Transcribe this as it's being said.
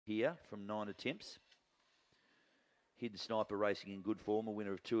here from 9 attempts. Hidden Sniper racing in good form, a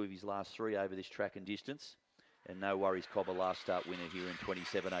winner of 2 of his last 3 over this track and distance. And No Worries Cobb, a last start winner here in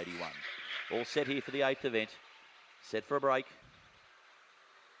 27.81. All set here for the 8th event. Set for a break.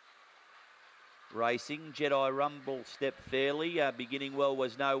 Racing, Jedi Rumble step fairly. Beginning well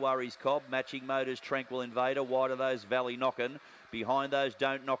was No Worries Cobb. Matching Motors, Tranquil Invader. Wide of those, Valley Knockin'. Behind those,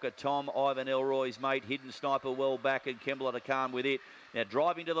 Don't Knock It Tom. Ivan Elroy's mate. Hidden Sniper well back, and Kembla to Khan with it. Now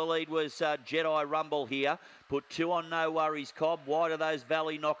driving to the lead was Jedi Rumble here. Put 2 on No Worries Cobb. Wide of those,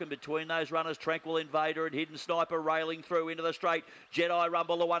 Valley Knockin'. Between those runners, Tranquil Invader and Hidden Sniper railing through into the straight. Jedi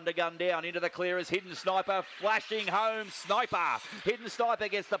Rumble, the one to gun down. Into the clear is Hidden Sniper. Flashing home, Sniper. Hidden Sniper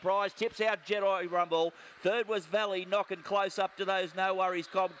gets the prize. Tips out Jedi Rumble. Third was Valley Knockin' close up to those No Worries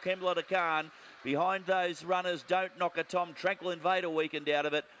Cobb, Kembla to Khan. Behind those runners, Don't Knock It Tom. Tranquil Invader weakened out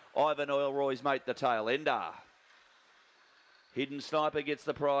of it. Ivan Elroy's mate, the tail ender. Hidden Sniper gets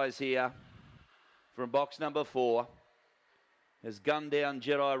the prize here from box number 4. Has gunned down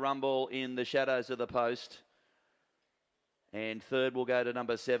Jedi Rumble in the shadows of the post. And third will go to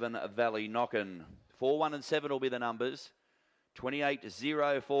number 7, Valley Knockin'. 4, 1 and 7 will be the numbers.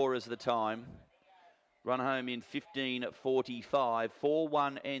 28.04 is the time. Run home in 15.45. 4,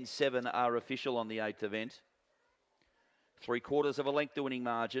 1 and 7 are official on the 8th event. 3/4 of a length the winning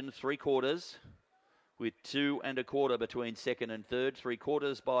margin. 3/4 with 2 1/4 between second and third.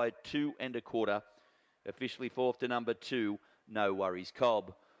 3/4 by 2 1/4. Officially 4th to number 2, No Worries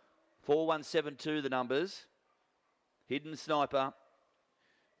Cobb. 4172 the numbers. Hidden Sniper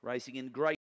racing in great